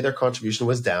ultimately their contribution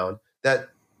was down that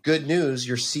good news,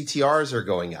 your CTRs are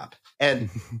going up.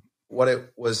 And what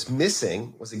it was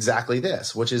missing was exactly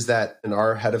this, which is that, and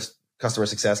our head of customer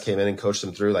success came in and coached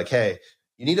them through like, hey,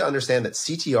 you need to understand that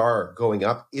CTR going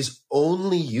up is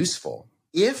only useful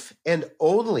if and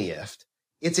only if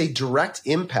it's a direct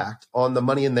impact on the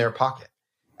money in their pocket.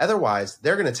 Otherwise,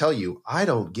 they're going to tell you, I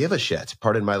don't give a shit,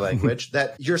 pardon my language,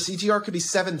 that your CTR could be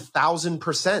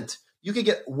 7,000%. You could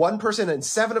get one person and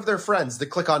 7 of their friends to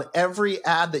click on every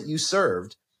ad that you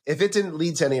served. If it didn't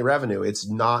lead to any revenue, it's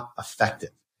not effective.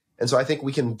 And so I think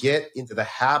we can get into the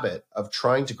habit of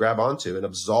trying to grab onto and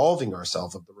absolving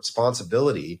ourselves of the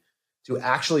responsibility to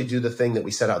actually do the thing that we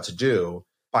set out to do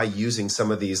by using some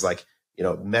of these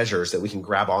measures that we can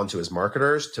grab onto as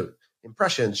marketers to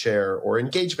impression share or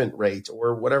engagement rate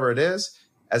or whatever it is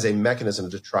as a mechanism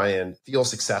to try and feel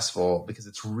successful, because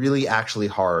it's really actually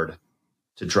hard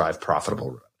to drive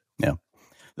profitable revenue. Yeah.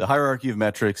 The hierarchy of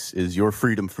metrics is your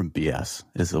freedom from BS,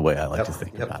 is the way I like to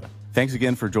think about it. Thanks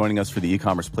again for joining us for the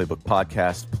E-commerce Playbook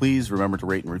podcast. Please remember to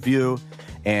rate and review.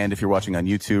 And if you're watching on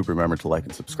YouTube, remember to like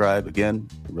and subscribe. Again,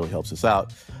 it really helps us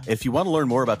out. If you want to learn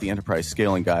more about the Enterprise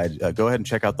Scaling Guide, go ahead and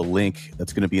check out the link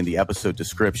that's going to be in the episode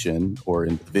description or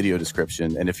in the video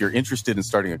description. And if you're interested in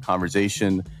starting a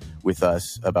conversation with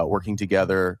us about working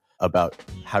together, about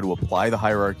how to apply the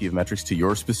hierarchy of metrics to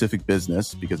your specific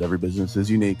business, because every business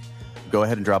is unique, go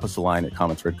ahead and drop us a line at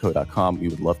commentsredco.com. We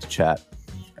would love to chat.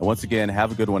 And once again,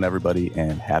 have a good one, everybody,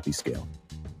 and happy scaling.